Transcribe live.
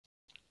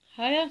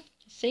Hiya,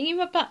 singing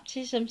my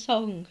baptism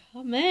song.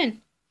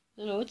 Amen.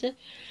 The Lord.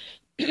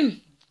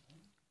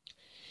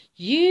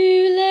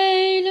 You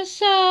laid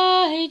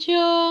aside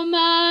your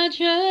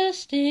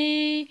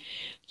majesty,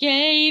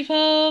 gave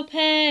up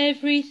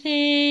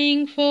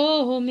everything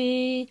for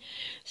me,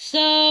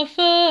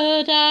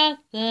 suffered at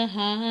the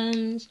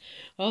hands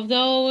of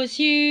those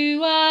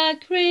you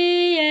had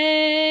created.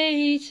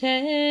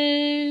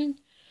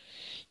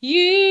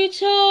 You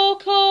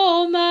took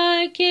all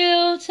my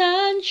guilt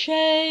and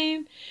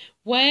shame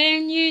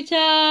when you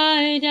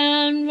died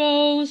and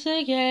rose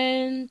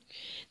again.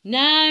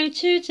 Now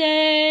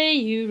today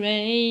you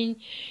reign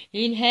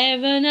in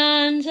heaven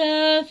and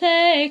earth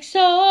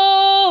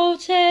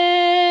exalted.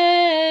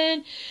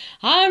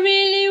 I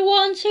really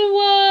want to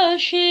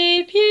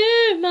worship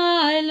you,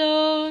 my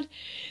Lord.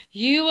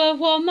 You have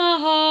won my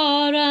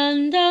heart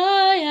and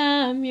I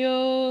am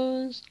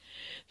yours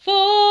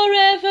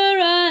forever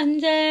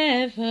and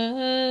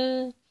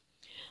ever.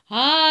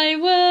 I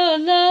will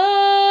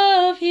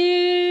love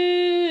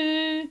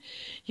you.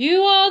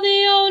 You are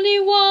the only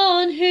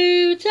one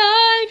who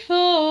died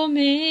for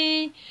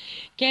me,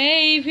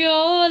 gave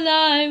your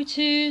life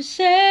to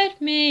set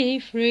me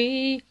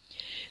free.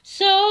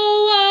 So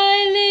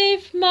I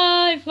lift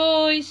my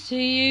voice to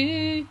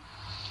you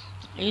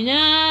in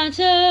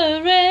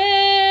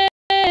adoration.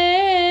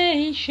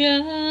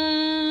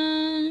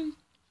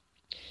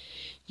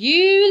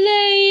 You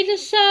laid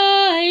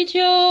aside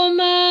your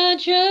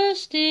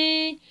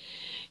majesty,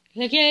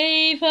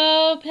 gave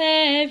up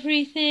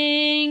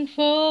everything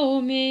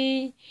for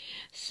me,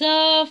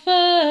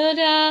 suffered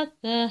at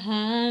the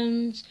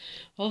hands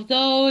of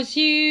those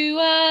you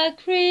had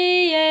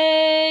created.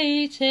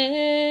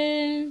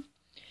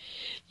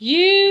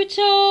 You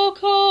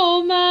took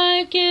all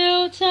my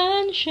guilt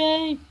and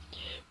shame,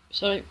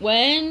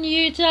 when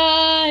you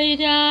died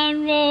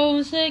and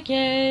rose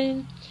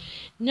again.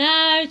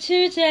 Now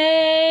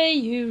today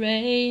you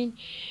reign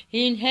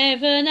in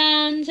heaven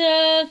and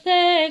earth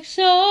exalted.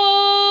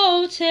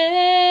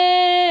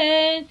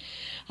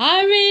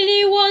 I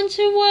really want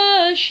to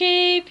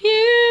worship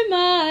you,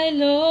 my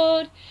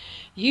Lord.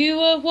 You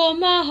have won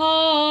my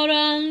heart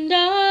and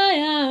I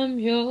am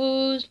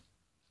yours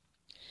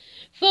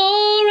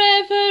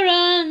forever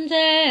and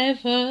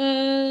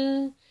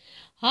ever.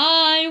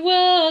 I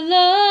will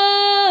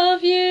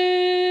love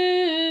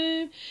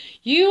you.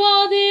 You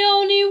are the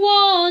only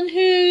one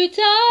who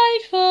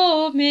died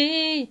for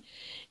me,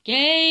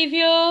 gave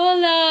your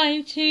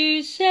life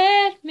to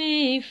set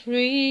me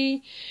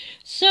free.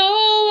 So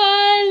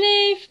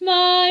I lift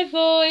my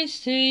voice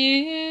to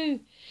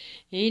you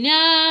in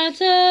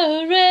adoration.